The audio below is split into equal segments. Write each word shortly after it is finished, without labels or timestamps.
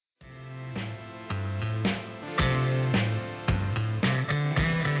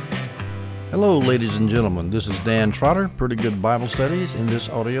Hello, ladies and gentlemen. This is Dan Trotter, Pretty Good Bible Studies. In this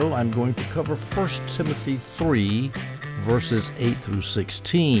audio, I'm going to cover 1 Timothy 3, verses 8 through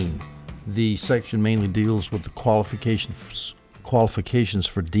 16. The section mainly deals with the qualifications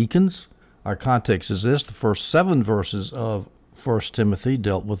for deacons. Our context is this. The first 7 verses of 1 Timothy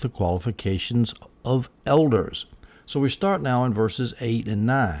dealt with the qualifications of elders. So we start now in verses 8 and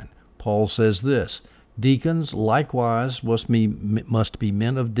 9. Paul says this: Deacons likewise must be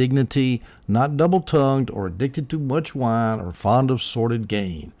men of dignity, not double-tongued or addicted to much wine or fond of sordid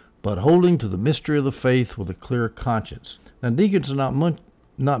gain, but holding to the mystery of the faith with a clear conscience. Now, deacons are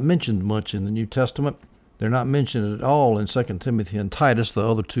not mentioned much in the New Testament. They're not mentioned at all in 2 Timothy and Titus, the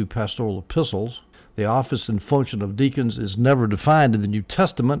other 2 pastoral epistles. The office and function of deacons is never defined in the New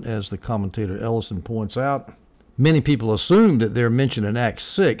Testament, as the commentator Ellison points out. Many people assume that they're mentioned in Acts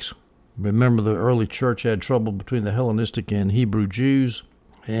 6. Remember, the early church had trouble between the Hellenistic and Hebrew Jews,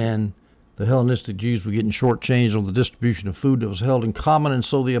 and the Hellenistic Jews were getting shortchanged on the distribution of food that was held in common, and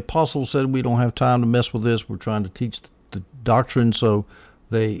so the apostles said, we don't have time to mess with this. We're trying to teach the doctrine, so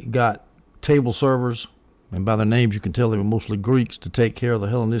they got table servers, and by their names you can tell they were mostly Greeks, to take care of the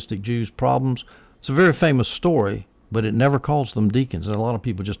Hellenistic Jews' problems. It's a very famous story, but it never calls them deacons, and a lot of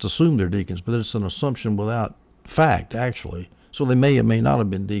people just assume they're deacons, but it's an assumption without fact, actually. So they may or may not have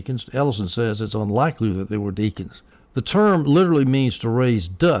been deacons. Ellison says it's unlikely that they were deacons. The term literally means to raise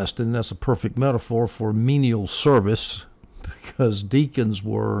dust, and that's a perfect metaphor for menial service, because deacons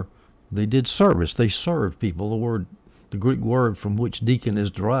they did service. They served people. The Greek word from which deacon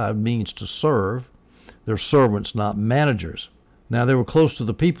is derived means to serve. They're servants, not managers. Now, they were close to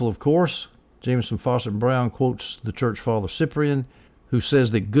the people, of course. Jameson Fawcett Brown quotes the church father Cyprian, who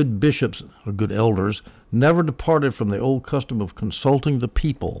says that good bishops, or good elders, never departed from the old custom of consulting the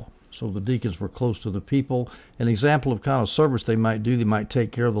people. So the deacons were close to the people. An example of kind of service they might do: they might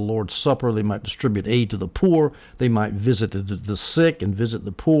take care of the Lord's Supper, they might distribute aid to the poor, they might visit the sick and visit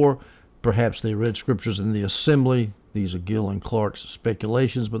the poor. Perhaps they read scriptures in the assembly. These are Gill and Clark's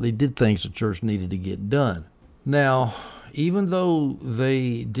speculations, but they did things the church needed to get done. Now, even though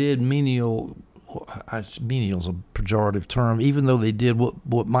they did menial is a pejorative term. Even though they did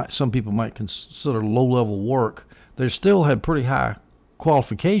what some people might consider low-level work, they still had pretty high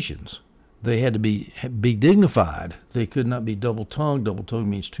qualifications. They had to be dignified. They could not be double-tongued. Double-tongued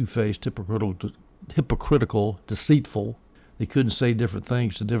means two-faced, hypocritical, deceitful. They couldn't say different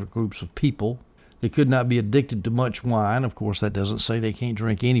things to different groups of people. They could not be addicted to much wine. Of course, that doesn't say they can't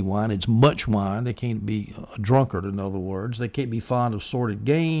drink any wine. It's much wine. They can't be a drunkard, in other words. They can't be fond of sordid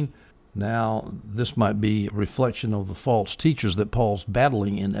gain. Now, this might be a reflection of the false teachers that Paul's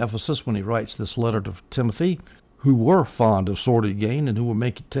battling in Ephesus when he writes this letter to Timothy, who were fond of sordid gain and who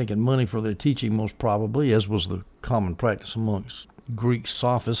were taking money for their teaching, most probably, as was the common practice amongst Greek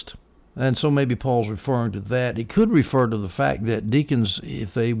sophists. And so maybe Paul's referring to that. It could refer to the fact that deacons,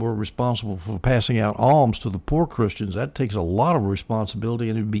 if they were responsible for passing out alms to the poor Christians, that takes a lot of responsibility,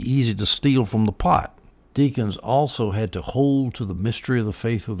 and it would be easy to steal from the pot. Deacons also had to hold to the mystery of the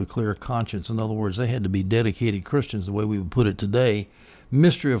faith with a clear conscience. In other words, they had to be dedicated Christians, the way we would put it today.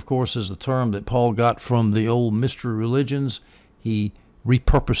 Mystery, of course, is the term that Paul got from the old mystery religions. He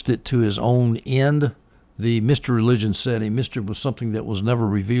repurposed it to his own end. The mystery religion said a mystery was something that was never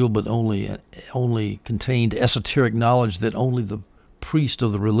revealed, but only contained esoteric knowledge that only the priest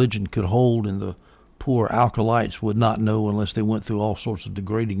of the religion could hold, and the poor alcoholites would not know unless they went through all sorts of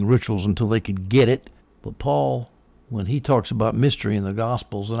degrading rituals until they could get it. But Paul, when he talks about mystery in the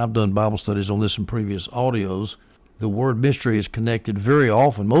Gospels, and I've done Bible studies on this in previous audios, the word mystery is connected very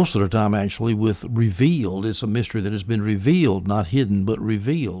often, most of the time actually, with revealed. It's a mystery that has been revealed, not hidden, but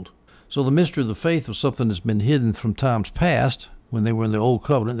revealed. So the mystery of the faith was something that's been hidden from times past. When they were in the Old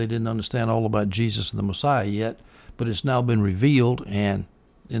Covenant, they didn't understand all about Jesus and the Messiah yet, but it's now been revealed, and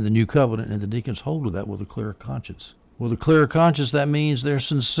in the New Covenant, and the deacons hold to that with a clear conscience. With a clear conscience, that means they're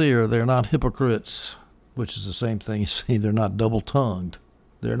sincere. They're not hypocrites, which is the same thing as saying they're not double-tongued.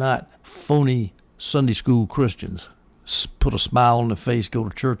 They're not phony Sunday school Christians. Put a smile on their face, go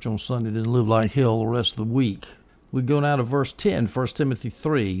to church on Sunday, then live like hell the rest of the week. We go now to verse 10, 1 Timothy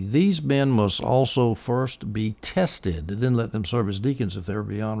 3. These men must also first be tested, then let them serve as deacons if they're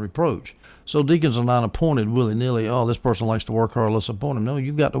beyond reproach. So deacons are not appointed willy-nilly. Oh, this person likes to work hard, let's appoint him. No,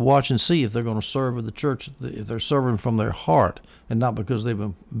 you've got to watch and see if they're going to serve in the church, if they're serving from their heart, and not because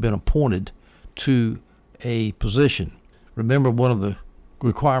they've been appointed to a position. Remember, one of the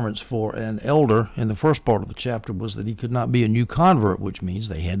requirements for an elder in the first part of the chapter was that he could not be a new convert, which means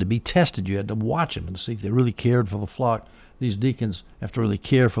they had to be tested. You had to watch them and see if they really cared for the flock. These deacons have to really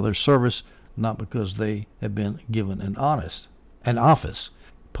care for their service, not because they have been given an office.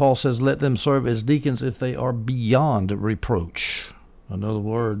 Paul says, let them serve as deacons if they are beyond reproach. In other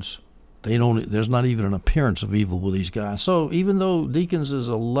words, there's not even an appearance of evil with these guys. So even though deacons is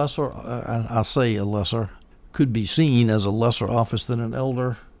a lesser, could be seen as a lesser office than an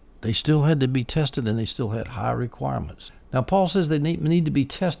elder, they still had to be tested, and they still had high requirements. Now, Paul says they need to be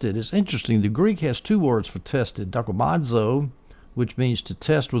tested. It's interesting. The Greek has two words for tested: dokimazo, which means to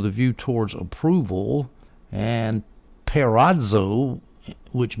test with a view towards approval, and peirazo,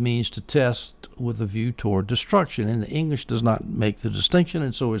 which means to test with a view toward destruction. And the English does not make the distinction,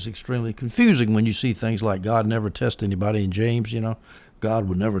 and so it's extremely confusing when you see things like God never tests anybody in James, God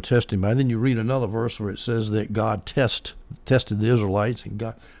would never test anybody. Then you read another verse where it says that God tested the Israelites, and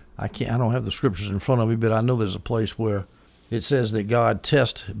God, I don't have the scriptures in front of me, but I know there's a place where it says that God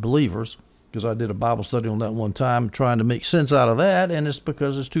tests believers, because I did a Bible study on that one time trying to make sense out of that, and it's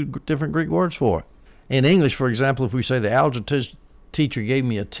because there's two different Greek words for it. In English, for example, if we say the algebra teacher gave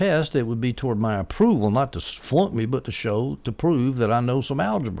me a test, it would be toward my approval, not to flunk me, but to prove that I know some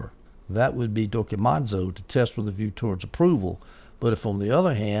algebra. That would be dokimazo, to test with a view towards approval. But if, on the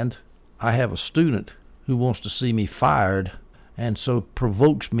other hand, I have a student who wants to see me fired, and so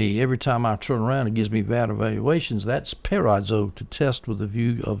provokes me every time I turn around and gives me bad evaluations, that's peirazo, to test with a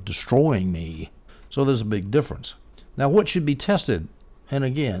view of destroying me. So there's a big difference. Now, what should be tested? And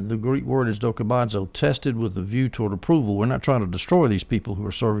again, the Greek word is dokimazo, tested with a view toward approval. We're not trying to destroy these people who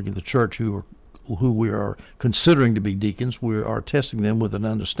are serving in the church, who we are considering to be deacons. We are testing them with an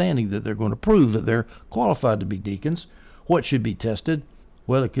understanding that they're going to prove that they're qualified to be deacons. What should be tested?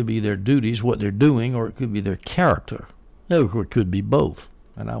 Well, it could be their duties, what they're doing, or it could be their character. Or it could be both,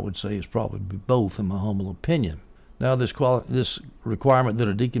 and I would say it's probably both in my humble opinion. Now, this requirement that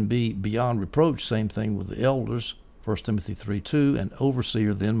a deacon be beyond reproach, same thing with the elders, 1 Timothy 3:2, an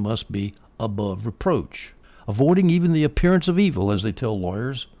overseer then must be above reproach, avoiding even the appearance of evil, as they tell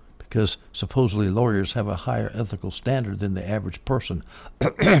lawyers, because supposedly lawyers have a higher ethical standard than the average person.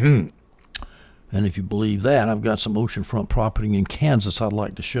 And if you believe that, I've got some oceanfront property in Kansas I'd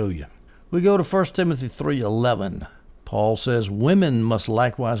like to show you. We go to 1 Timothy 3:11. Paul says, women must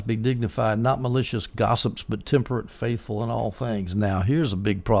likewise be dignified, not malicious gossips, but temperate, faithful in all things. Now, here's a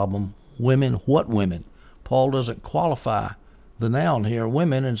big problem. Women, what women? Paul doesn't qualify the noun here,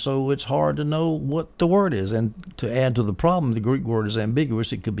 women, and so it's hard to know what the word is. And to add to the problem, the Greek word is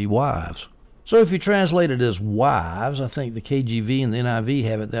ambiguous. It could be wives. So if you translate it as wives, I think the KJV and the NIV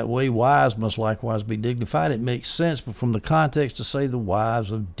have it that way. Wives must likewise be dignified. It makes sense, but from the context, to say the wives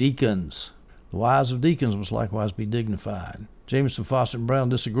of deacons. The wives of deacons must likewise be dignified. Jameson, Fawcett, and Brown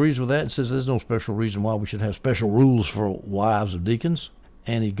disagrees with that and says there's no special reason why we should have special rules for wives of deacons.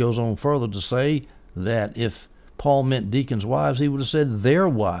 And he goes on further to say that if Paul meant deacons' wives, he would have said their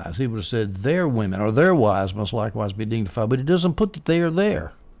wives. He would have said their women or their wives must likewise be dignified. But he doesn't put that they are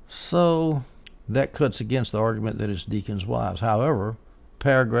there. So that cuts against the argument that it's deacons' wives. However,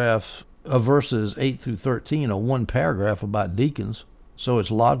 paragraph of verses 8 through 13 are one paragraph about deacons. So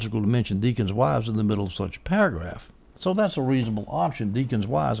it's logical to mention deacons' wives in the middle of such a paragraph. So that's a reasonable option. Deacons'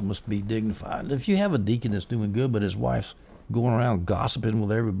 wives must be dignified. If you have a deacon that's doing good, but his wife's going around gossiping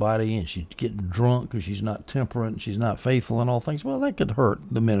with everybody, and she's getting drunk because she's not temperate and she's not faithful in all things, well, that could hurt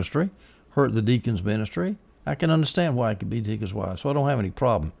the ministry, hurt the deacon's ministry. I can understand why it could be deacons' wives, so I don't have any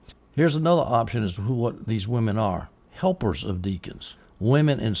problem. Here's another option as to what these women are. Helpers of deacons.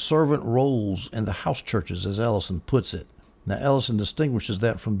 Women in servant roles in the house churches, as Ellison puts it. Now, Ellison distinguishes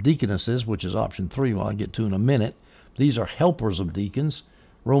that from deaconesses, which is option 3, I'll get to in a minute. These are helpers of deacons.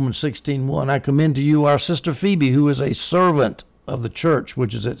 Romans 16:1, I commend to you our sister Phoebe, who is a servant of the church,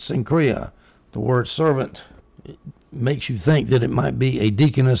 which is at Cenchrea. The word servant makes you think that it might be a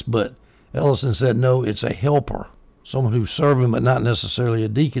deaconess, but Ellison said no, it's a helper, someone who's serving but not necessarily a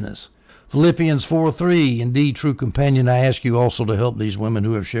deaconess. Philippians 4:3, indeed, true companion, I ask you also to help these women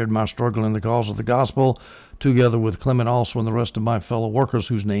who have shared my struggle in the cause of the gospel, together with Clement also and the rest of my fellow workers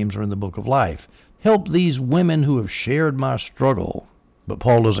whose names are in the book of life. Help these women who have shared my struggle. But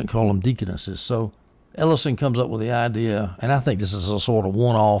Paul doesn't call them deaconesses. So Ellison comes up with the idea, and I think this is a sort of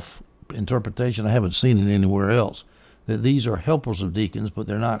one-off interpretation. I haven't seen it anywhere else, that these are helpers of deacons, but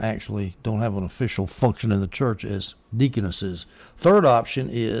they're not actually, don't have an official function in the church as deaconesses. Third option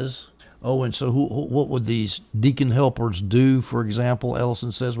is, and so what would these deacon helpers do, for example?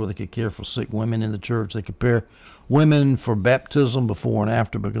 Ellison says, well, they could care for sick women in the church. They could prepare women for baptism before and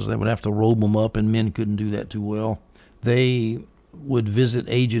after, because they would have to robe them up, and men couldn't do that too well. They would visit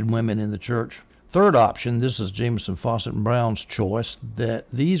aged women in the church. Third option, this is Jameson, Fawcett, and Brown's choice, that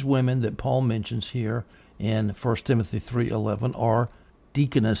these women that Paul mentions here in 1 Timothy 3:11 are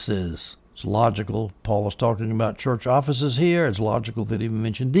deaconesses. It's logical Paul is talking about church offices here. It's logical that he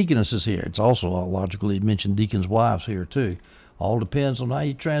mentioned deaconesses here. It's also logical he mentioned deacons' wives here too. All depends on how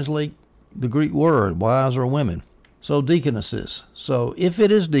you translate the Greek word, wives or women. So deaconesses. So if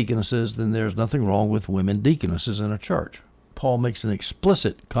it is deaconesses, then there's nothing wrong with women deaconesses in a church. Paul makes an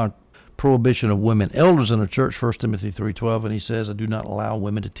explicit prohibition of women elders in a church, 1 Timothy 3:12, and he says, I do not allow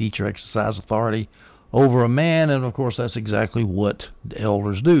women to teach or exercise authority over a man, and of course that's exactly what the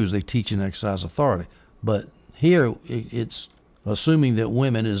elders do, is they teach and exercise authority. But here it's assuming that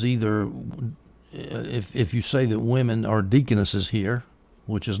women is either, if you say that women are deaconesses here,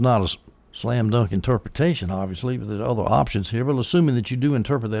 which is not a slam dunk interpretation obviously, but there's other options here, but assuming that you do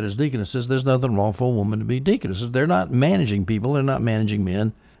interpret that as deaconesses, there's nothing wrong for a woman to be deaconesses. They're not managing people, they're not managing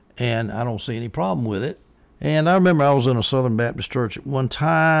men, and I don't see any problem with it. And I remember I was in a Southern Baptist church at one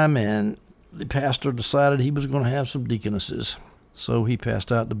time, and the pastor decided he was going to have some deaconesses. So he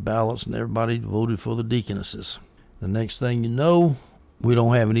passed out the ballots and everybody voted for the deaconesses. The next thing you know, we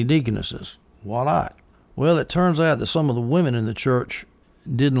don't have any deaconesses. Why not? Well, it turns out that some of the women in the church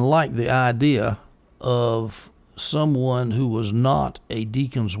didn't like the idea of someone who was not a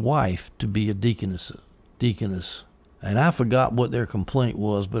deacon's wife to be a deaconess. And I forgot what their complaint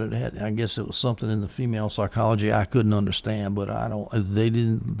was, but I guess it was something in the female psychology I couldn't understand, but they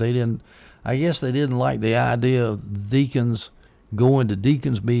didn't I guess they didn't like the idea of deacons going to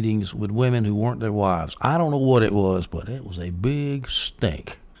deacons meetings with women who weren't their wives. I don't know what it was, but it was a big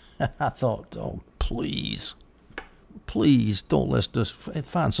stink. I thought, oh, please don't, let's just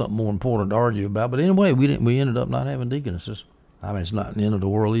find something more important to argue about. But anyway, we ended up not having deaconesses. I mean, it's not the end of the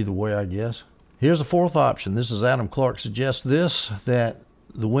world either way, I guess. Here's the fourth option. This is Adam Clark suggests this, that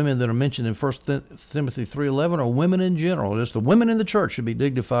the women that are mentioned in 1 Timothy 3:11 are women in general. Just the women in the church should be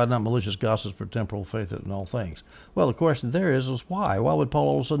dignified, not malicious gossips, for temporal faith in all things. Well, the question there is why? Why would Paul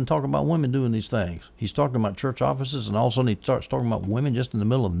all of a sudden talk about women doing these things? He's talking about church offices, and all of a sudden he starts talking about women just in the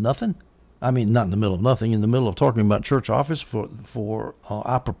middle of nothing? I mean, not in the middle of nothing, in the middle of talking about church office for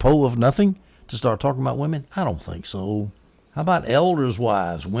apropos of nothing, to start talking about women? I don't think so. How about elders'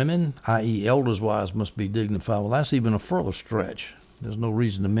 wives? Women, i.e. elders' wives, must be dignified. Well, that's even a further stretch. There's no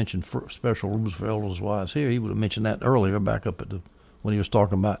reason to mention special rules for elders' wives here. He would have mentioned that earlier, back up at when he was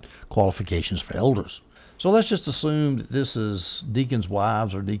talking about qualifications for elders. So let's just assume that this is deacons'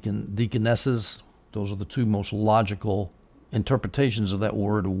 wives or deaconesses. Those are the two most logical interpretations of that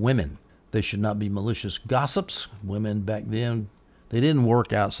word, women. They should not be malicious gossips. Women back then, they didn't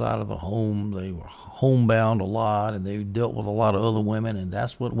work outside of the home. They were homebound a lot, and they dealt with a lot of other women, and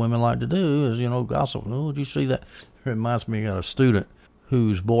that's what women like to do, is, gossip. Oh, did you see that? It reminds me of a student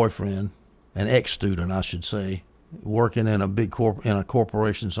whose boyfriend, an ex-student, I should say, working in a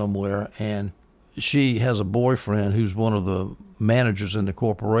corporation somewhere, and she has a boyfriend who's one of the managers in the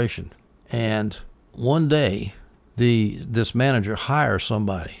corporation. And one day, this manager hires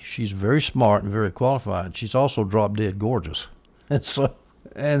somebody. She's very smart and very qualified. She's also drop dead gorgeous.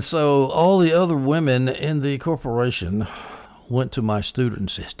 And so all the other women in the corporation went to my student and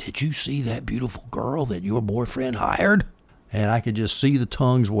says, did you see that beautiful girl that your boyfriend hired? And I could just see the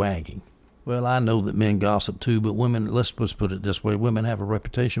tongues wagging. Well, I know that men gossip too, but women, let's put it this way, women have a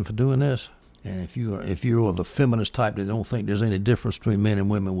reputation for doing this. And if you're of the feminist type that don't think there's any difference between men and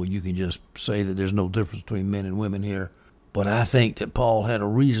women, well, you can just say that there's no difference between men and women here. But I think that Paul had a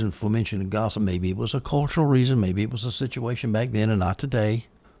reason for mentioning gossip. Maybe it was a cultural reason. Maybe it was a situation back then and not today.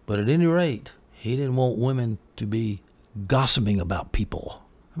 But at any rate, he didn't want women to be gossiping about people.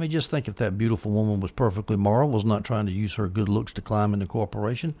 I mean, just think if that beautiful woman was perfectly moral, was not trying to use her good looks to climb in the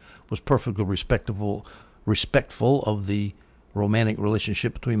corporation, was perfectly respectful of the romantic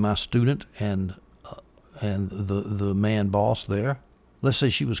relationship between my student and the man boss there. Let's say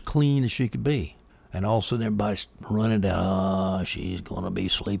she was clean as she could be. And all of a sudden everybody's running down, she's going to be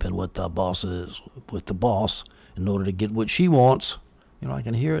sleeping with the boss in order to get what she wants. I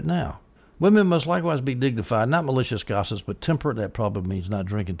can hear it now. Women must likewise be dignified, not malicious gossips, but temperate. That probably means not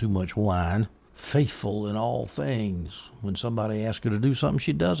drinking too much wine. Faithful in all things. When somebody asks her to do something,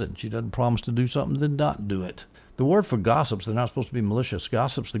 she does it. She doesn't promise to do something, then not do it. The word for gossips, they're not supposed to be malicious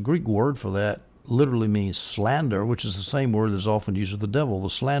gossips. The Greek word for that literally means slander, which is the same word that's often used of the devil, the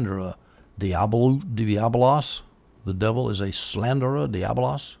slanderer. Diabolos. The devil is a slanderer,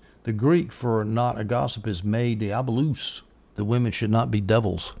 diabolos. The Greek for not a gossip is me diabolus. The women should not be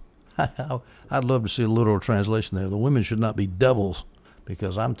devils. I'd love to see a literal translation there. The women should not be devils,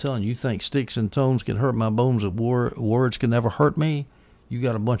 because I'm telling you, think sticks and stones can hurt my bones, if words can never hurt me? You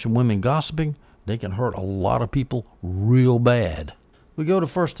got a bunch of women gossiping, they can hurt a lot of people real bad. We go to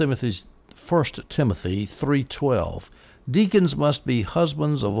 1 Timothy 3:12. Deacons must be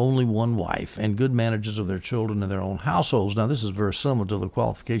husbands of only one wife and good managers of their children and their own households. Now, this is very similar to the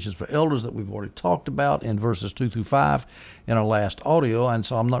qualifications for elders that we've already talked about in verses 2 through 5 in our last audio, and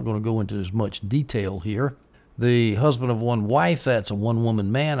so I'm not going to go into as much detail here. The husband of one wife, that's a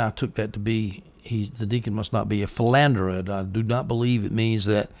one-woman man. I took that to be the deacon must not be a philanderer. I do not believe it means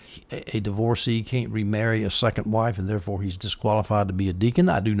that a divorcee can't remarry a second wife and therefore he's disqualified to be a deacon.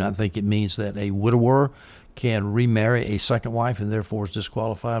 I do not think it means that a widower can remarry a second wife and therefore is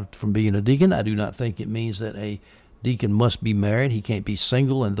disqualified from being a deacon. I do not think it means that a deacon must be married. He can't be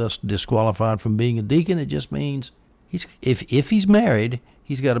single and thus disqualified from being a deacon. It just means if he's married,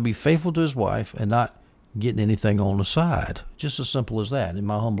 he's got to be faithful to his wife and not getting anything on the side. Just as simple as that, in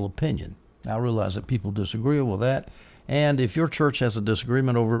my humble opinion. I realize that people disagree with that, and if your church has a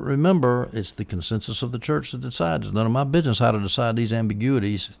disagreement over it, remember, it's the consensus of the church that decides. It's none of my business how to decide these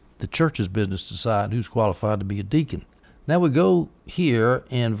ambiguities. The church's business to decide who's qualified to be a deacon. Now we go here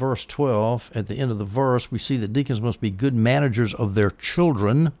in verse 12. At the end of the verse, we see that deacons must be good managers of their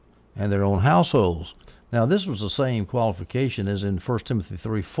children and their own households. Now this was the same qualification as in 1 Timothy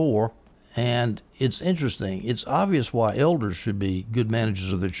 3:4. And it's interesting. It's obvious why elders should be good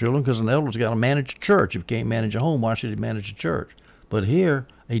managers of their children, because an elder's got to manage a church. If he can't manage a home, why should he manage a church? But here,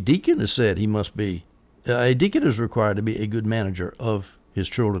 a deacon is said he must be. A deacon is required to be a good manager of his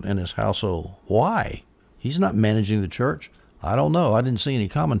children and his household. Why? He's not managing the church. I don't know. I didn't see any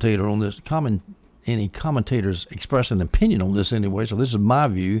commentator on this. Any commentators express an opinion on this anyway. So this is my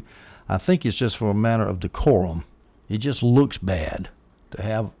view. I think it's just for a matter of decorum. It just looks bad to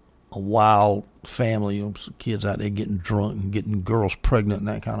have a wild family, kids out there getting drunk and getting girls pregnant and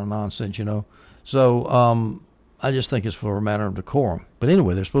that kind of nonsense, So I just think it's for a matter of decorum. But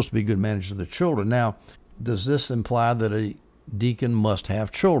anyway, they're supposed to be good managers of their children. Now, does this imply that a deacon must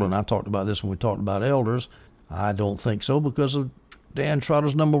have children? I talked about this when we talked about elders. I don't think so, because of Dan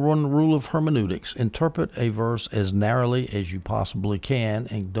Trotter's number one rule of hermeneutics. Interpret a verse as narrowly as you possibly can,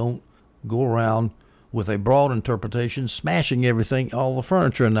 and don't go around with a broad interpretation, smashing everything, all the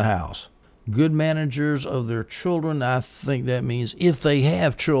furniture in the house. Good managers of their children, I think that means if they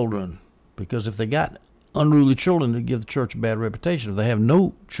have children, because if they got unruly children, it give the church a bad reputation. If they have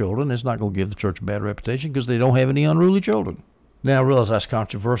no children, it's not going to give the church a bad reputation because they don't have any unruly children. Now, I realize that's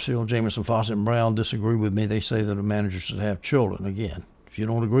controversial. Jamieson, Fausset, and Brown disagree with me. They say that a manager should have children. Again, if you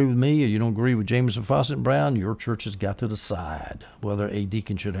don't agree with me or you don't agree with Jamieson, Fausset, and Brown, your church has got to decide whether a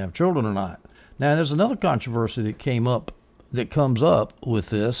deacon should have children or not. Now, there's another controversy that comes up with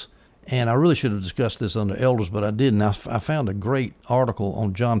this, and I really should have discussed this under elders, but I didn't. I found a great article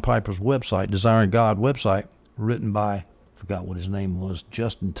on John Piper's website, Desiring God website, written by, I forgot what his name was,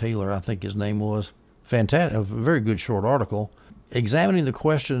 Justin Taylor, I think his name was. Fantastic, a very good short article, examining this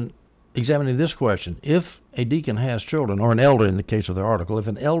question: if a deacon has children, or an elder in the case of the article, if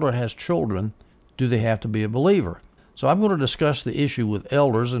an elder has children, do they have to be a believer? So I'm going to discuss the issue with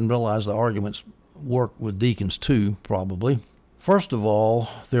elders and realize the arguments work with deacons too, probably. First of all,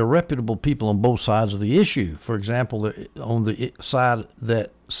 there are reputable people on both sides of the issue. For example, on the side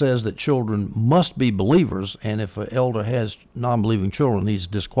that says that children must be believers, and if an elder has non-believing children, he's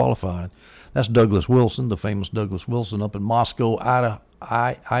disqualified. That's Douglas Wilson, the famous Douglas Wilson up in Moscow,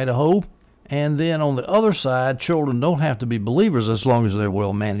 Idaho. And then on the other side, children don't have to be believers as long as they're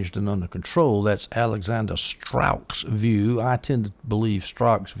well managed and under control. That's Alexander Strauch's view. I tend to believe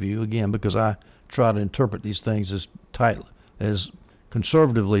Strauch's view, again, because I try to interpret these things as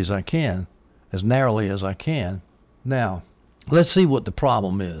conservatively as I can, as narrowly as I can. Now, let's see what the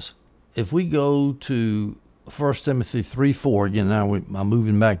problem is. If we go to 1 Timothy 3:4, again, now I'm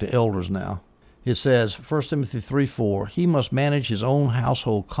moving back to elders now. It says, 1 Timothy 3:4, he must manage his own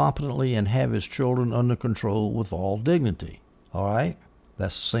household competently and have his children under control with all dignity. All right?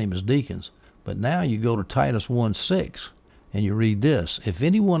 That's the same as deacons. But now you go to Titus 1:6, and you read this: if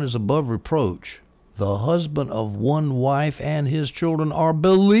anyone is above reproach, the husband of one wife and his children are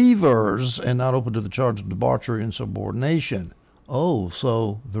believers and not open to the charge of debauchery and subordination. Oh,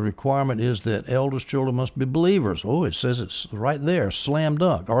 so the requirement is that elders' children must be believers. Oh, it says it's right there, slam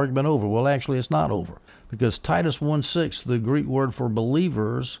dunk, argument over. Well, actually, it's not over, because Titus 1:6, the Greek word for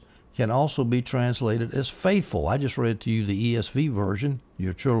believers, can also be translated as faithful. I just read to you the ESV version.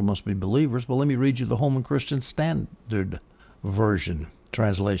 Your children must be believers. But let me read you the Holman Christian Standard Version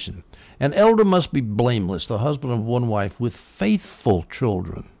translation. An elder must be blameless, the husband of one wife, with faithful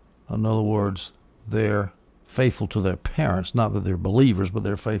children. In other words, they're faithful to their parents. Not that they're believers, but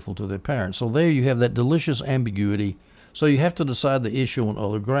they're faithful to their parents. So there you have that delicious ambiguity. So you have to decide the issue on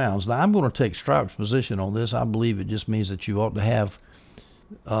other grounds. Now, I'm going to take Strauch's position on this. I believe it just means that you ought to have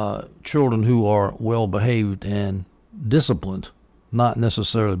children who are well behaved and disciplined, not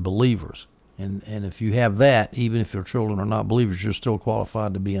necessarily believers. And if you have that, even if your children are not believers, you're still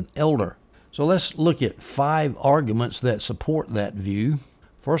qualified to be an elder. So let's look at 5 arguments that support that view.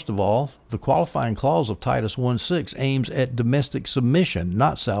 First of all, the qualifying clause of Titus 1:6 aims at domestic submission,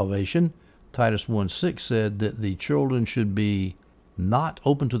 not salvation. Titus 1:6 said that the children should be not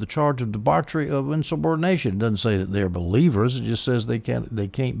open to the charge of debauchery of insubordination. It doesn't say that they're believers. It just says they can't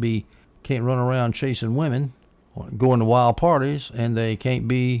run around chasing women, going to wild parties, and they can't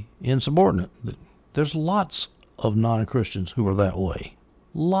be insubordinate. There's lots of non-Christians who are that way.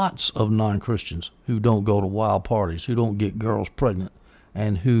 Lots of non-Christians who don't go to wild parties, who don't get girls pregnant,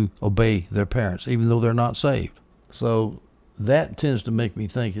 and who obey their parents, even though they're not saved. So that tends to make me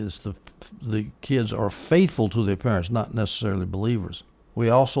think is the kids are faithful to their parents, not necessarily believers. We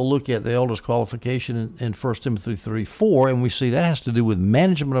also look at the elder's qualification in 1 Timothy 3:4, and we see that has to do with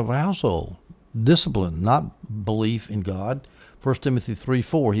management of a household, discipline, not belief in God. 1 Timothy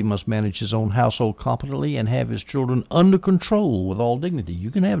 3:4, he must manage his own household competently and have his children under control with all dignity.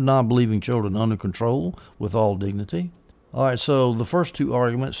 You can have non-believing children under control with all dignity. All right, so the first 2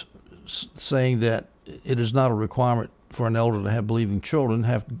 arguments saying that it is not a requirement for an elder to have believing children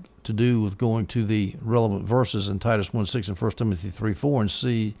have to do with going to the relevant verses in Titus 1:6 and 1 Timothy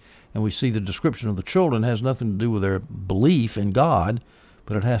 3:4 and we see the description of the children has nothing to do with their belief in God,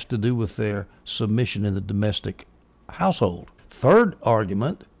 but it has to do with their submission in the domestic household. Third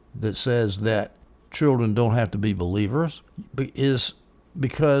argument that says that children don't have to be believers is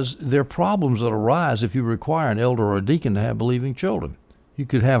because there are problems that arise if you require an elder or a deacon to have believing children. You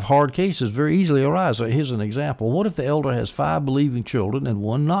could have hard cases very easily arise. So here's an example. What if the elder has 5 believing children and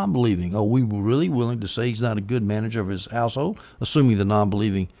 1 non-believing? Are we really willing to say he's not a good manager of his household, assuming the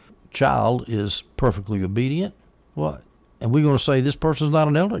non-believing child is perfectly obedient? What? And we're going to say this person's not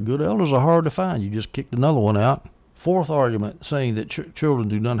an elder? Good elders are hard to find. You just kicked another one out. Fourth argument, saying that children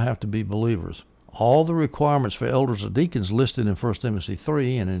do not have to be believers. All the requirements for elders or deacons listed in 1 Timothy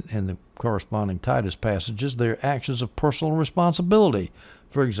 3 and in the corresponding Titus passages, they're actions of personal responsibility.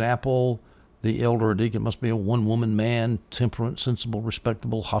 For example, the elder or deacon must be a one-woman man, temperate, sensible,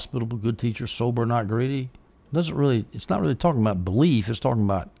 respectable, hospitable, good teacher, sober, not greedy. It's not really talking about belief, it's talking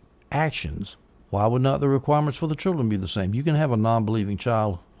about actions. Why would not the requirements for the children be the same? You can have a non-believing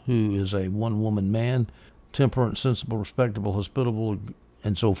child who is a one-woman man, temperate, sensible, respectable, hospitable,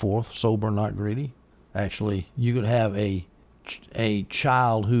 and so forth, sober, not greedy. Actually, you could have a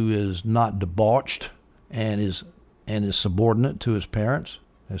child who is not debauched and is subordinate to his parents,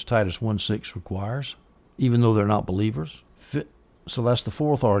 as Titus 1:6 requires, even though they're not believers. So that's the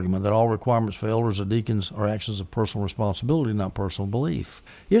fourth argument, that all requirements for elders or deacons are actions of personal responsibility, not personal belief.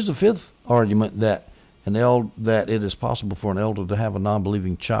 Here's the fifth argument, that it is possible for an elder to have a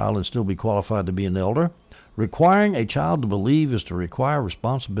non-believing child and still be qualified to be an elder. Requiring a child to believe is to require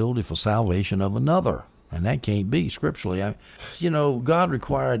responsibility for salvation of another, and that can't be scripturally. God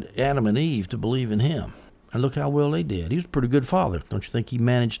required Adam and Eve to believe in him, and look how well they did. He was a pretty good father. Don't you think he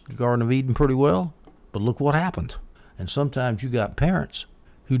managed the Garden of Eden pretty well? But look what happened. And sometimes you got parents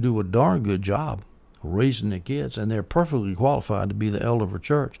who do a darn good job raising their kids, and they're perfectly qualified to be the elder of a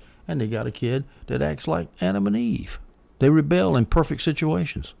church, and they got a kid that acts like Adam and Eve. They rebel in perfect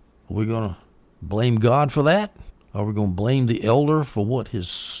situations. Are we going to blame God for that? Are we going to blame the elder for what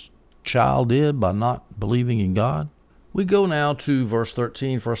his child did by not believing in God? We go now to verse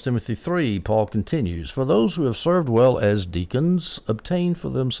 13, 1 Timothy 3. Paul continues, "For those who have served well as deacons obtain for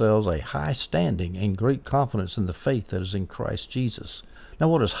themselves a high standing and great confidence in the faith that is in Christ Jesus." Now,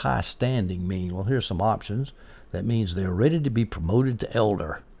 what does high standing mean? Well, here's some options. That means they're ready to be promoted to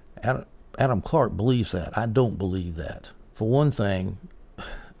elder. Adam Clark believes that. I don't believe that. For one thing,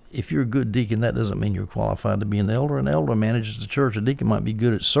 if you're a good deacon, that doesn't mean you're qualified to be an elder. An elder manages the church. A deacon might be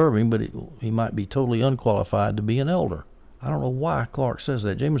good at serving, but he might be totally unqualified to be an elder. I don't know why Clark says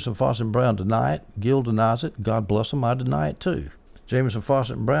that. Jameson, Fawcett, and Brown deny it. Gill denies it. God bless him, I deny it too. Jameson,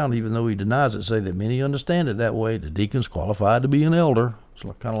 Fawcett, and Brown, even though he denies it, say that many understand it that way. The deacon's qualified to be an elder. It's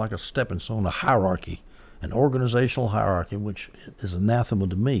kind of like a stepping stone, a hierarchy, an organizational hierarchy, which is anathema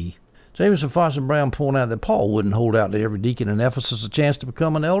to me. Jameson, Fawcett, and Brown point out that Paul wouldn't hold out to every deacon in Ephesus a chance to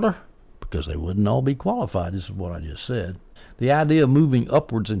become an elder, because they wouldn't all be qualified. This is what I just said. The idea of moving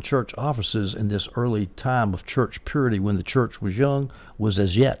upwards in church offices in this early time of church purity, when the church was young, was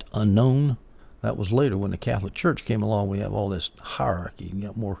as yet unknown. That was later when the Catholic Church came along. We have all this hierarchy. You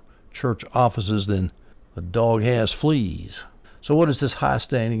got more church offices than a dog has fleas. So what does this high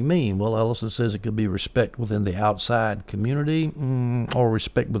standing mean? Well, Ellison says it could be respect within the outside community or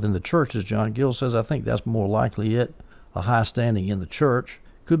respect within the church, as John Gill says. I think that's more likely it. A high standing in the church.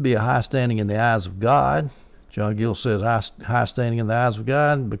 Could be a high standing in the eyes of God. John Gill says high standing in the eyes of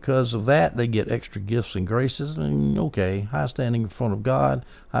God, and because of that they get extra gifts and graces. And okay, high standing in front of God,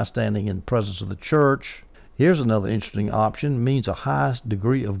 high standing in the presence of the church. Here's another interesting option. It means a high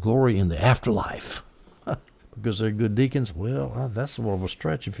degree of glory in the afterlife. Because they're good deacons? Well, that's sort of a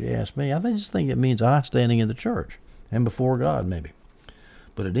stretch if you ask me. I just think it means high standing in the church and before God maybe.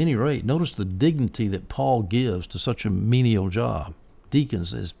 But at any rate, notice the dignity that Paul gives to such a menial job.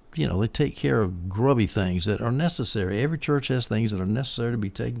 Deacons, they take care of grubby things that are necessary. Every church has things that are necessary to be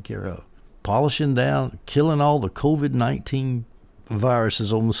taken care of. Polishing down, killing all the COVID-19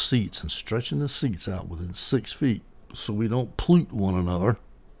 viruses on the seats and stretching the seats out within 6 feet so we don't pollute one another.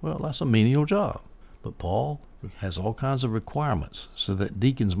 Well, that's a menial job. But Paul has all kinds of requirements so that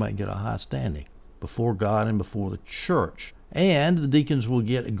deacons might get a high standing before God and before the church. And the deacons will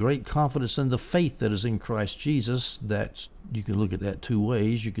get a great confidence in the faith that is in Christ Jesus. That you can look at that two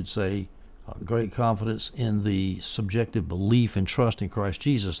ways. You could say great confidence in the subjective belief and trust in Christ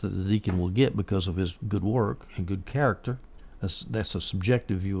Jesus that the deacon will get because of his good work and good character. That's a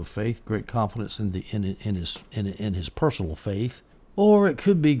subjective view of faith. Great confidence in his personal faith. Or it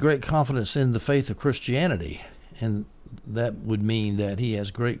could be great confidence in the faith of Christianity, and that would mean that he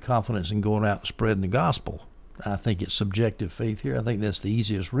has great confidence in going out and spreading the gospel. I think it's subjective faith here. I think that's the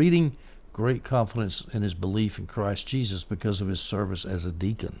easiest reading. Great confidence in his belief in Christ Jesus because of his service as a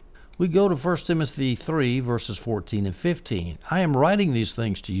deacon. We go to 1 Timothy 3, verses 14 and 15. I am writing these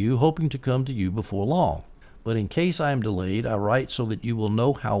things to you, hoping to come to you before long. But in case I am delayed, I write so that you will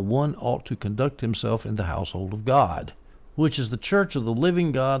know how one ought to conduct himself in the household of God, which is the church of the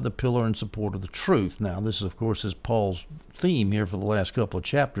living God, the pillar and support of the truth. Now, this, of course, is Paul's theme here for the last couple of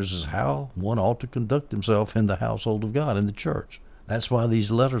chapters, is how one ought to conduct himself in the household of God, in the church. That's why these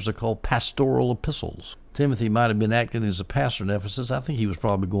letters are called pastoral epistles. Timothy might have been acting as a pastor in Ephesus. I think he was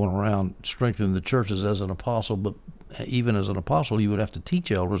probably going around strengthening the churches as an apostle, but even as an apostle, he would have to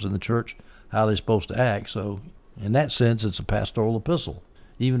teach elders in the church how they're supposed to act. So, in that sense, it's a pastoral epistle,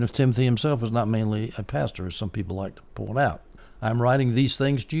 even if Timothy himself is not mainly a pastor, as some people like to point out. I'm writing these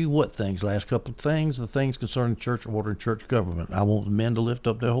things to you. What things? Last couple of things, the things concerning church order and church government. I want the men to lift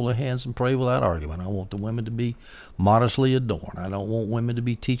up their holy hands and pray without argument. I want the women to be modestly adorned. I don't want women to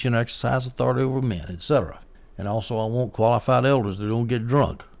be teaching or exercise authority over men, etc. And also I want qualified elders that don't get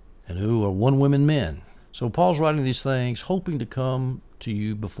drunk and who are one-women men. So Paul's writing these things hoping to come to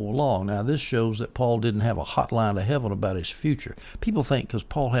you before long. Now, this shows that Paul didn't have a hotline to heaven about his future. People think because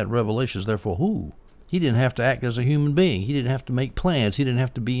Paul had revelations, therefore, he didn't have to act as a human being. He didn't have to make plans. He didn't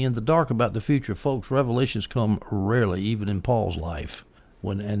have to be in the dark about the future. Folks, revelations come rarely, even in Paul's life.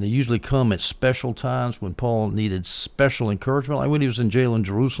 And they usually come at special times when Paul needed special encouragement, like when he was in jail in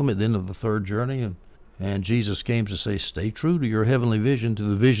Jerusalem at the end of the third journey. And Jesus came to say, stay true to your heavenly vision, to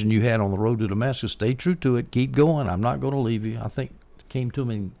the vision you had on the road to Damascus. Stay true to it. Keep going. I'm not going to leave you. I think it came to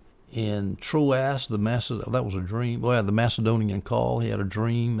him in Troas, that was a dream. Well, the Macedonian call, he had a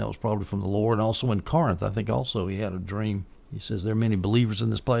dream. That was probably from the Lord. And also in Corinth, I think also he had a dream. He says, there are many believers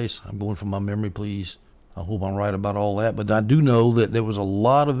in this place. I'm going from my memory, please. I hope I'm right about all that. But I do know that there was a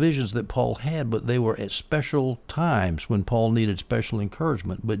lot of visions that Paul had, but they were at special times when Paul needed special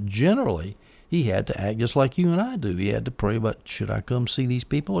encouragement. But generally, he had to act just like you and I do. He had to pray about, should I come see these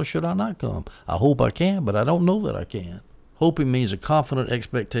people or should I not come? I hope I can, but I don't know that I can. Hoping means a confident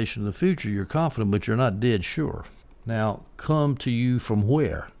expectation of the future. You're confident, but you're not dead sure. Now, come to you from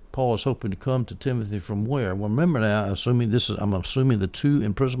where? Paul is hoping to come to Timothy from where? Well, remember now, I'm assuming the two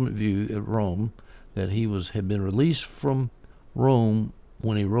imprisonment view at Rome, that he had been released from Rome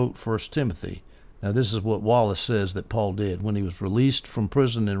when he wrote 1 Timothy. Now, this is what Wallace says that Paul did. When he was released from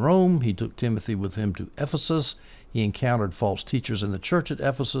prison in Rome, he took Timothy with him to Ephesus. He encountered false teachers in the church at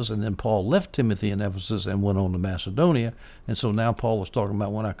Ephesus, and then Paul left Timothy in Ephesus and went on to Macedonia. And so now Paul is talking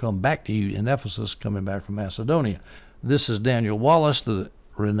about when I come back to you in Ephesus, coming back from Macedonia. This is Daniel Wallace, the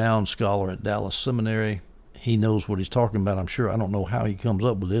renowned scholar at Dallas Seminary. He knows what he's talking about, I'm sure. I don't know how he comes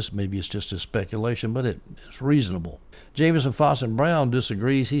up with this. Maybe it's just his speculation, but it's reasonable. Jameson, Foss, and Brown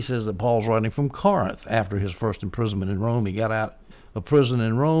disagrees. He says that Paul's writing from Corinth after his first imprisonment in Rome. He got out of prison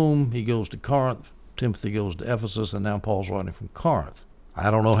in Rome. He goes to Corinth. Timothy goes to Ephesus, and now Paul's writing from Corinth.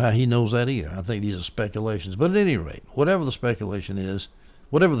 I don't know how he knows that either. I think these are speculations. But at any rate, whatever the speculation is,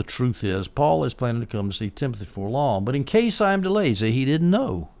 whatever the truth is, Paul is planning to come to see Timothy for long. But in case I'm delayed, say he didn't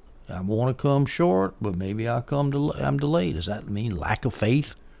know. I want to come short, but maybe I'm delayed. Does that mean lack of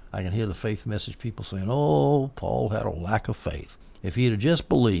faith? I can hear the faith message people saying, oh, Paul had a lack of faith. If he'd have just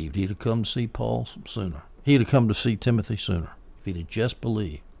believed, he'd have come to see Paul sooner. He'd have come to see Timothy sooner if he'd have just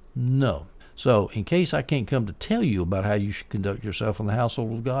believed. No. So, in case I can't come to tell you about how you should conduct yourself in the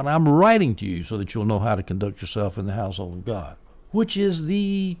household of God, I'm writing to you so that you'll know how to conduct yourself in the household of God, which is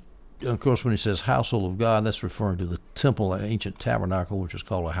of course, when he says household of God, that's referring to the temple, an ancient tabernacle, which is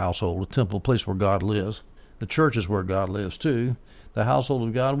called a household, a temple, a place where God lives. The church is where God lives too. The household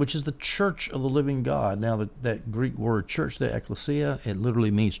of God, which is the church of the living God. Now, that Greek word church, the ecclesia, it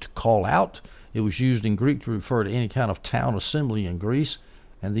literally means to call out. It was used in Greek to refer to any kind of town assembly in Greece.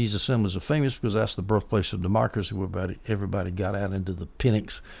 And these assemblies are famous because that's the birthplace of democracy, where everybody got out into the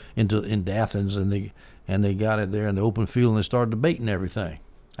Pnyx, into Athens, and they got it there in the open field, and they started debating everything.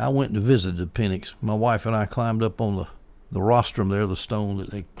 I went to visit the Pnyx. My wife and I climbed up on the rostrum there, the stone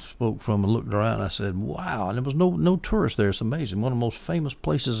that they spoke from, and looked around. And I said, wow. And there was no tourists there. It's amazing. One of the most famous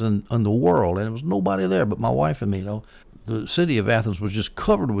places in the world. And there was nobody there but my wife and me. The city of Athens was just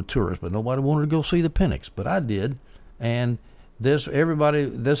covered with tourists, but nobody wanted to go see the Pnyx. But I did. And this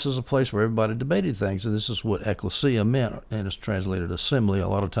is a place where everybody debated things. And this is what ecclesia meant. And it's translated assembly. A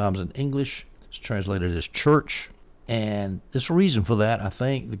lot of times in English, it's translated as church. And there's a reason for that. I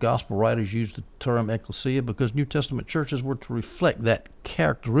think the gospel writers used the term ecclesia because New Testament churches were to reflect that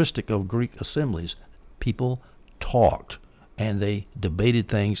characteristic of Greek assemblies. People talked, and they debated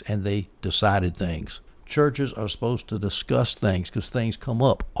things, and they decided things. Churches are supposed to discuss things because things come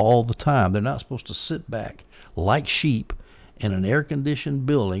up all the time. They're not supposed to sit back like sheep in an air-conditioned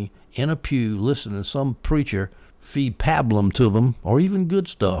building in a pew listening to some preacher feed pablum to them, or even good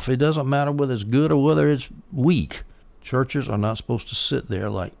stuff. It doesn't matter whether it's good or whether it's weak. Churches are not supposed to sit there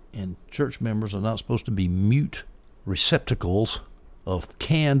and church members are not supposed to be mute receptacles of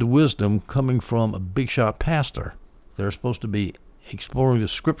canned wisdom coming from a big shot pastor. They're supposed to be exploring the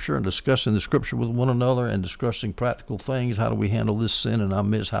scripture and discussing the scripture with one another and discussing practical things. How do we handle this sin in our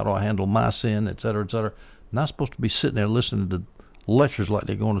midst? How do I handle my sin, etc., etc. Not supposed to be sitting there listening to lectures like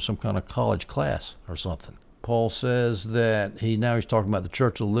they're going to some kind of college class or something. Paul says that he's talking about the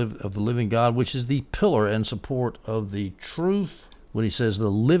church of the living God, which is the pillar and support of the truth. When he says the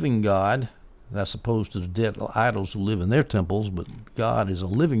living God, that's opposed to the dead idols who live in their temples, but God is a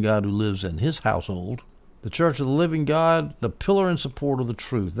living God who lives in his household. The church of the living God, the pillar and support of the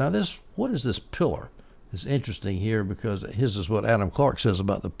truth. Now, what is this pillar? It's interesting here because this is what Adam Clarke says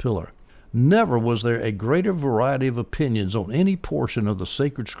about the pillar. Never was there a greater variety of opinions on any portion of the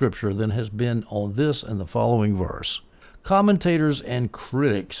sacred scripture than has been on this and the following verse. Commentators and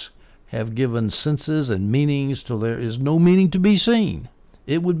critics have given senses and meanings till there is no meaning to be seen.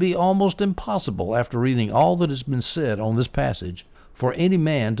 It would be almost impossible, after reading all that has been said on this passage, for any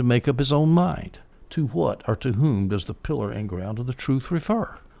man to make up his own mind. To what or to whom does the pillar and ground of the truth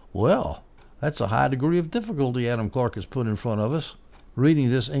refer? Well, that's a high degree of difficulty Adam Clarke has put in front of us.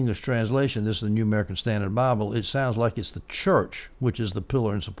 Reading this English translation, this is the New American Standard Bible, it sounds like it's the church which is the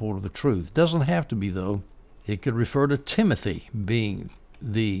pillar and support of the truth. Doesn't have to be, though. It could refer to Timothy being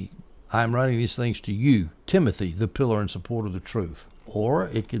I'm writing these things to you, Timothy, the pillar and support of the truth. Or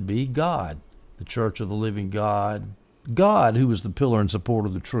it could be God, the church of the living God, God who is the pillar and support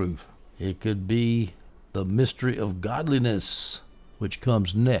of the truth. It could be the mystery of godliness, which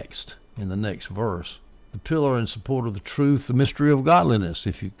comes next in the next verse. The pillar and support of the truth, the mystery of godliness.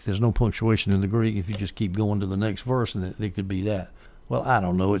 There's no punctuation in the Greek. If you just keep going to the next verse, and it could be that. Well, I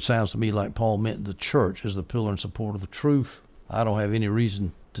don't know. It sounds to me like Paul meant the church as the pillar and support of the truth. I don't have any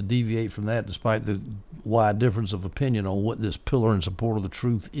reason to deviate from that, despite the wide difference of opinion on what this pillar and support of the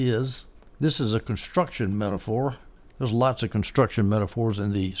truth is. This is a construction metaphor. There's lots of construction metaphors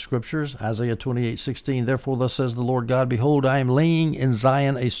in the scriptures. Isaiah 28:16, therefore thus says the Lord God, behold, I am laying in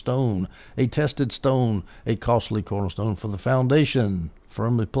Zion a stone, a tested stone, a costly cornerstone for the foundation,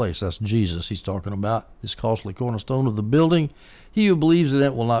 firmly placed. That's Jesus he's talking about, this costly cornerstone of the building. He who believes in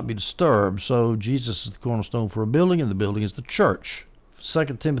it will not be disturbed. So Jesus is the cornerstone for a building, and the building is the church.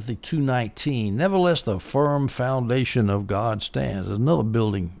 2 Timothy 2:19, nevertheless the firm foundation of God stands. There's another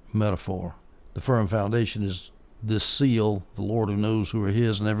building metaphor. The firm foundation is this seal, the Lord who knows who are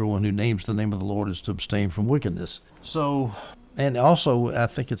his, and everyone who names the name of the Lord is to abstain from wickedness. So, and also, I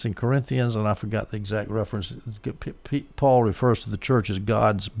think it's in Corinthians, and I forgot the exact reference, Paul refers to the church as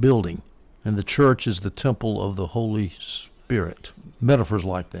God's building, and the church is the temple of the Holy Spirit. Metaphors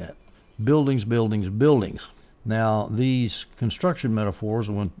like that. Buildings, buildings, buildings. Now, these construction metaphors,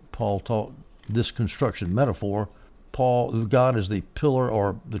 when Paul taught this construction metaphor, God is the pillar,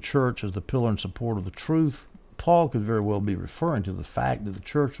 or the church is the pillar and support of the truth. Paul could very well be referring to the fact that the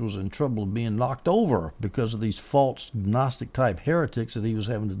church was in trouble of being knocked over because of these false Gnostic-type heretics that he was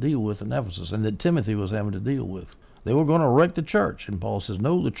having to deal with in Ephesus, and that Timothy was having to deal with. They were going to wreck the church, and Paul says,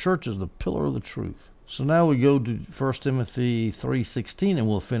 no, the church is the pillar of the truth. So now we go to 1 Timothy 3:16, and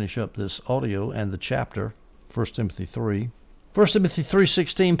we'll finish up this audio and the chapter, 1 Timothy 3. 1 Timothy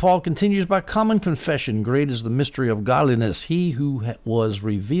 3:16, Paul continues, by common confession, great is the mystery of godliness. He who was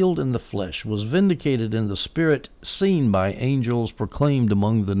revealed in the flesh was vindicated in the spirit, seen by angels, proclaimed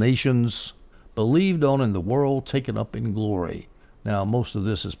among the nations, believed on in the world, taken up in glory. Now, most of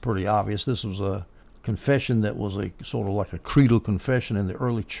this is pretty obvious. This was a confession that was a sort of like a creedal confession in the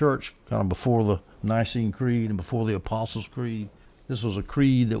early church, kind of before the Nicene Creed and before the Apostles' Creed. This was a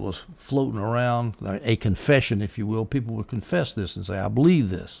creed that was floating around, a confession, if you will. People would confess this and say, I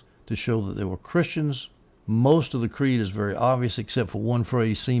believe this, to show that they were Christians. Most of the creed is very obvious, except for one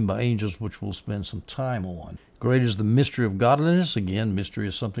phrase, seen by angels, which we'll spend some time on. Great is the mystery of godliness. Again, mystery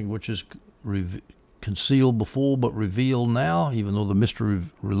is something which is concealed before but revealed now, even though the mystery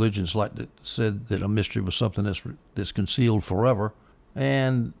religions said that a mystery was something that's concealed forever.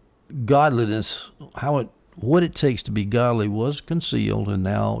 And godliness, what it takes to be godly was concealed, and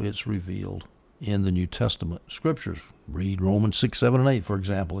now it's revealed in the New Testament scriptures. Read Romans 6, 7, and 8, for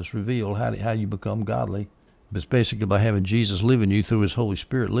example. It's revealed how you become godly. It's basically by having Jesus live in you through his Holy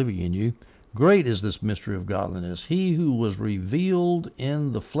Spirit living in you. Great is this mystery of godliness. He who was revealed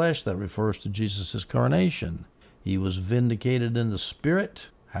in the flesh, that refers to Jesus' incarnation. He was vindicated in the Spirit.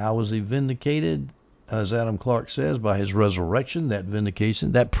 How was he vindicated? As Adam Clarke says, by his resurrection, that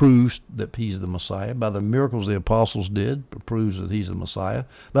vindication, that proves that he's the Messiah. By the miracles the apostles did, it proves that he's the Messiah.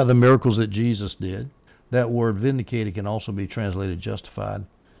 By the miracles that Jesus did. That word vindicated can also be translated justified.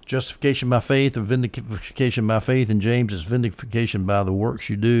 Justification by faith or vindication by faith in James is vindication by the works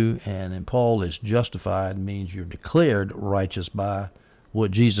you do, and in Paul it's justified, means you're declared righteous by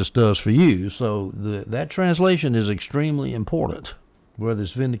what Jesus does for you. So that translation is extremely important, whether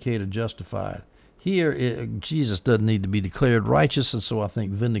it's vindicated or justified. Here, Jesus doesn't need to be declared righteous, and so I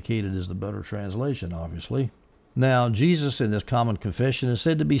think vindicated is the better translation, obviously. Now, Jesus in this common confession is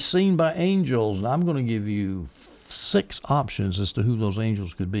said to be seen by angels, and I'm going to give you 6 options as to who those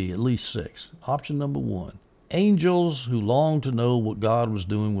angels could be, at least 6. Option number 1, angels who long to know what God was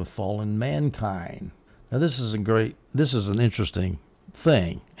doing with fallen mankind. Now, this is an interesting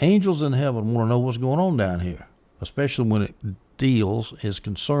thing. Angels in heaven want to know what's going on down here, especially when it is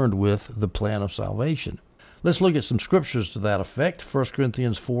concerned with the plan of salvation. Let's look at some scriptures to that effect. 1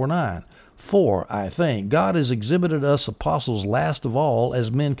 Corinthians 4:9. For, I think, God has exhibited us apostles last of all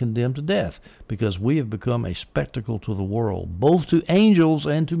as men condemned to death, because we have become a spectacle to the world, both to angels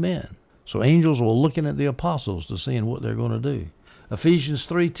and to men. So angels were looking at the apostles to see what they're going to do. Ephesians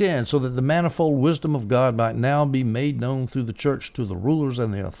 3:10, so that the manifold wisdom of God might now be made known through the church to the rulers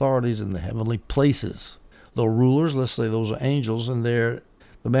and the authorities in the heavenly places. The rulers, let's say those are angels, and the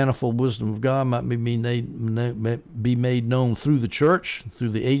manifold wisdom of God might be made known through the church, through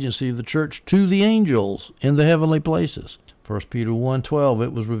the agency of the church, to the angels in the heavenly places. 1 Peter 1:12,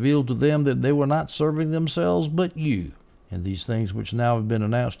 it was revealed to them that they were not serving themselves, but you, and these things which now have been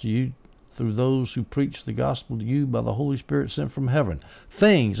announced to you through those who preach the gospel to you by the Holy Spirit sent from heaven,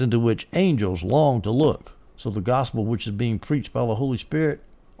 things into which angels long to look. So the gospel which is being preached by the Holy Spirit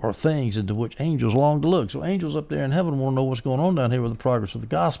are things into which angels long to look. So angels up there in heaven want to know what's going on down here with the progress of the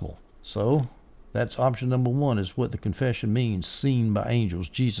gospel. So that's option number 1, is what the confession means, seen by angels.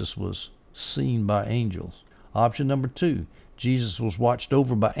 Jesus was seen by angels. Option number 2, Jesus was watched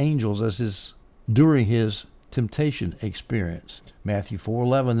over by angels during his temptation experience. Matthew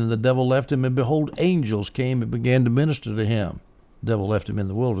 4:11, and the devil left him, and behold, angels came and began to minister to him. Devil left him in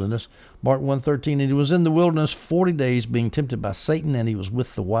the wilderness. Mark 1:13, and he was in the wilderness 40 days being tempted by Satan, and he was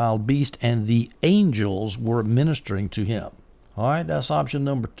with the wild beast, and the angels were ministering to him. All right, that's option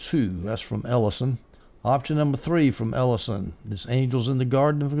number 2. That's from Ellison. Option number 3 from Ellison is angels in the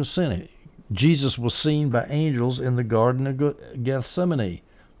Garden of Gethsemane. Jesus was seen by angels in the Garden of Gethsemane.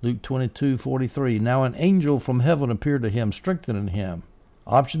 Luke 22:43, now an angel from heaven appeared to him, strengthening him.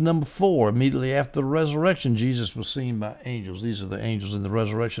 Option number 4, immediately after the resurrection, Jesus was seen by angels. These are the angels in the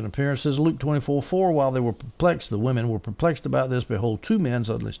resurrection appearances. Luke 24:4, while they were perplexed, the women were perplexed about this, behold, 2 men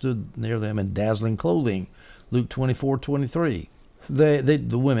suddenly stood near them in dazzling clothing. Luke 24:23.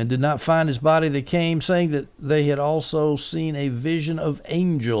 The women did not find his body. They came, saying that they had also seen a vision of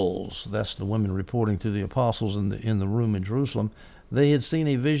angels. That's the women reporting to the apostles in the room in Jerusalem. They had seen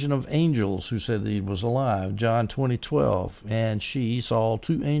a vision of angels who said that he was alive. John 20:12. And she saw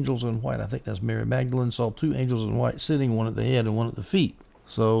 2 angels in white. I think that's Mary Magdalene, saw 2 angels in white sitting, one at the head and one at the feet.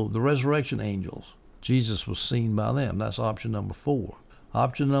 So the resurrection angels, Jesus was seen by them. That's option number 4.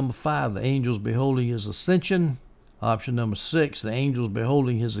 Option number 5, the angels beholding his ascension. Option number 6, the angels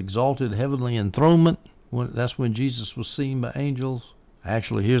beholding his exalted heavenly enthronement. That's when Jesus was seen by angels.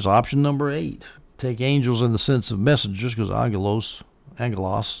 Actually, here's option number 8. take angels in the sense of messengers, because angelos,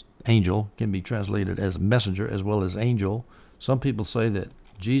 angel, can be translated as messenger as well as angel. Some people say that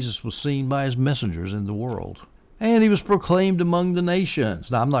Jesus was seen by his messengers in the world. And he was proclaimed among the nations.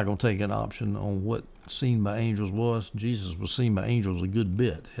 Now, I'm not going to take an option on what seen by angels was. Jesus was seen by angels a good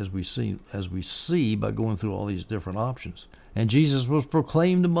bit, as we see by going through all these different options. And Jesus was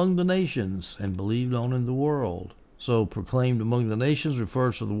proclaimed among the nations and believed on in the world. So proclaimed among the nations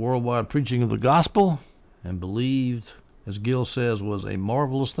refers to the worldwide preaching of the gospel, and believed, as Gill says, was a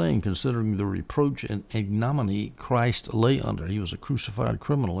marvelous thing considering the reproach and ignominy Christ lay under. He was a crucified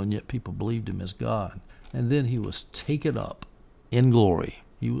criminal, and yet people believed him as God. And then he was taken up in glory.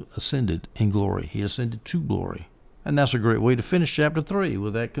 He ascended in glory. He ascended to glory. And that's a great way to finish chapter 3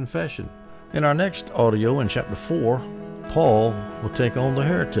 with that confession. In our next audio, in chapter 4, Paul will take on the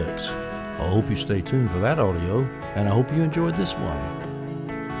heretics. I hope you stay tuned for that audio, and I hope you enjoyed this one.